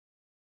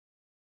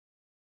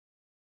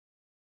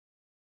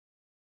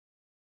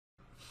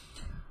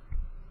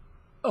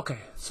Okay,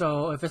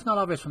 so if it's not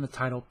obvious from the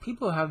title,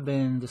 people have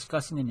been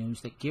discussing the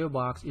news that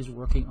Gearbox is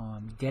working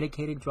on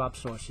dedicated drop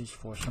sources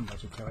for some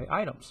legendary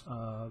items.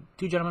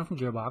 Two gentlemen from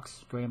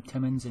Gearbox, Graham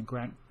Timmons and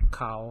Grant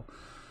Cowell,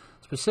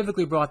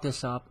 specifically brought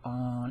this up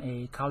on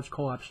a couch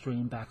co-op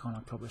stream back on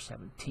October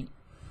 17th.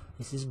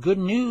 This is good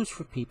news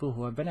for people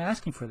who have been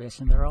asking for this,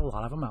 and there are a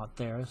lot of them out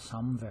there,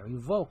 some very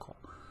vocal.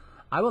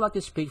 I would like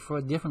to speak for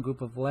a different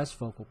group of less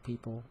vocal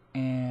people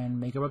and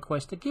make a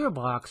request to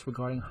Gearbox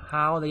regarding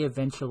how they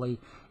eventually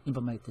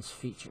implement this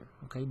feature.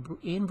 Okay,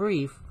 in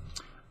brief,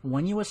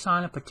 when you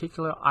assign a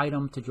particular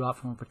item to drop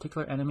from a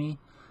particular enemy,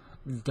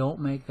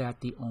 don't make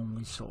that the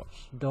only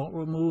source. Don't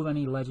remove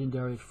any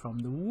legendaries from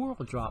the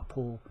world drop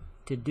pool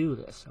to do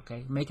this.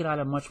 Okay, make an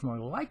item much more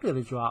likely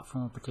to drop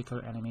from a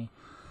particular enemy,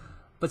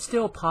 but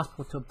still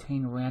possible to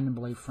obtain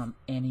randomly from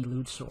any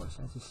loot source,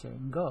 as the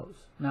saying goes.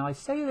 Now, I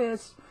say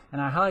this, and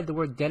I highlight the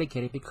word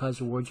dedicated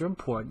because words are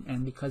important,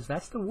 and because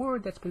that's the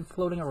word that's been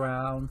floating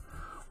around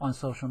on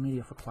social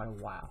media for quite a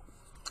while.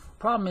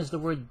 Problem is, the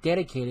word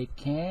dedicated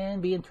can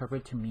be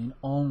interpreted to mean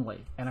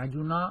only, and I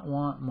do not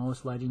want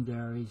most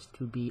legendaries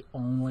to be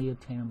only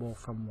attainable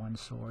from one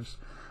source.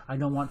 I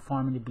don't want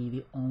farming to be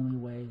the only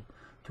way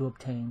to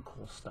obtain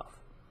cool stuff.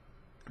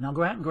 Now,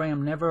 Grant and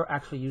Graham never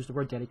actually used the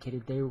word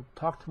dedicated. They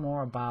talked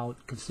more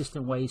about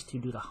consistent ways to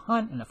do the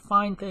hunt and to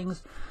find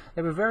things.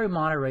 They were very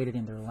moderated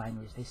in their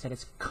language. They said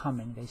it's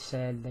coming. They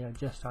said they are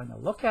just starting to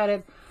look at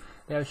it.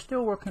 They are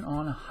still working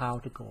on how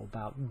to go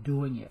about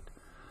doing it.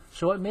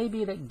 So it may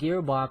be that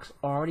Gearbox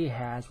already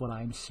has what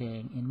I'm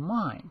saying in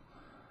mind.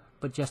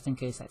 But just in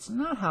case that's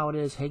not how it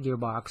is, hey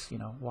Gearbox,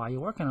 while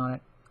you're working on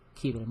it,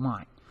 keep it in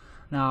mind.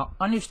 Now,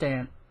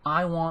 understand,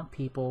 I want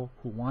people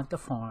who want to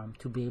farm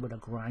to be able to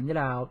grind it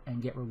out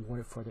and get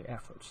rewarded for their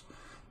efforts.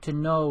 To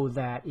know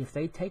that if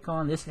they take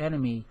on this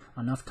enemy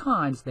enough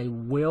times, they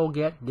will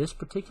get this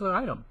particular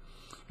item,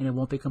 and it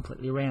won't be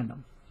completely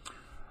random.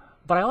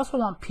 But I also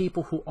want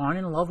people who aren't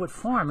in love with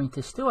farming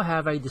to still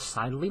have a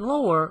decidedly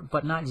lower,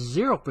 but not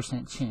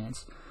 0%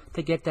 chance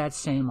to get that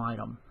same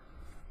item.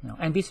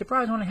 And be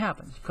surprised when it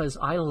happens, because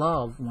I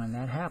love when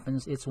that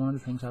happens. It's one of the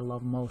things I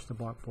love most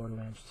about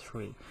Borderlands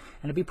 3.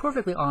 And to be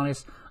perfectly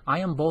honest, I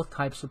am both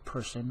types of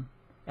person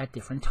at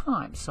different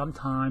times.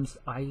 Sometimes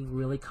I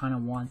really kind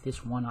of want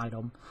this one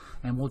item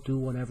and will do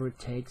whatever it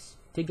takes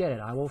to get it.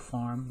 I will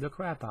farm the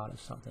crap out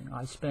of something.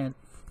 I spent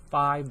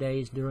 5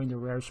 days during the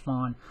rare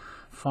spawn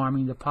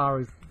farming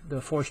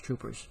the Force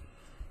Troopers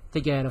to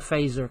get a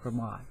Phaserker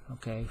mod.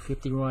 Okay,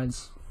 50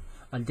 runs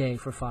a day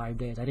for 5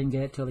 days. I didn't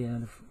get it till the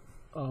end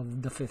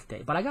of the 5th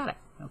day, but I got it.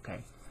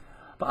 Okay,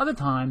 but other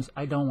times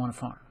I don't want to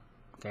farm.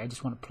 Okay, I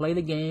just want to play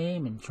the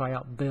game and try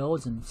out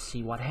builds and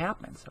see what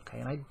happens. Okay,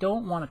 and I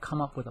don't want to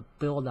come up with a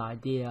build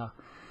idea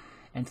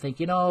and think,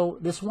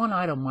 this one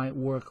item might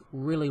work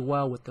really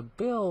well with the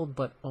build,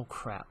 but oh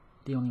crap,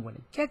 the only way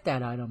to get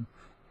that item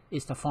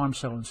is to farm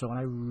so and so, and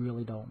I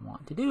really don't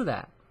want to do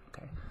that.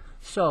 Okay,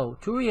 so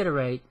to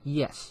reiterate,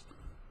 yes,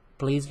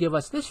 please give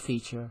us this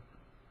feature,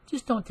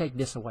 just don't take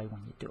this away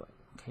when you do it.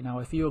 Okay, now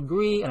if you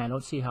agree, and I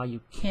don't see how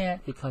you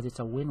can't because it's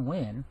a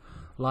win-win,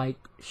 like,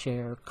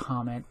 share,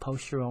 comment,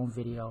 post your own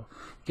video,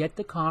 get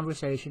the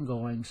conversation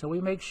going so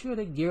we make sure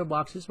that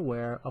Gearbox is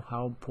aware of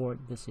how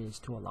important this is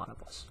to a lot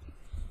of us.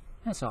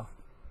 That's all.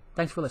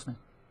 Thanks for listening.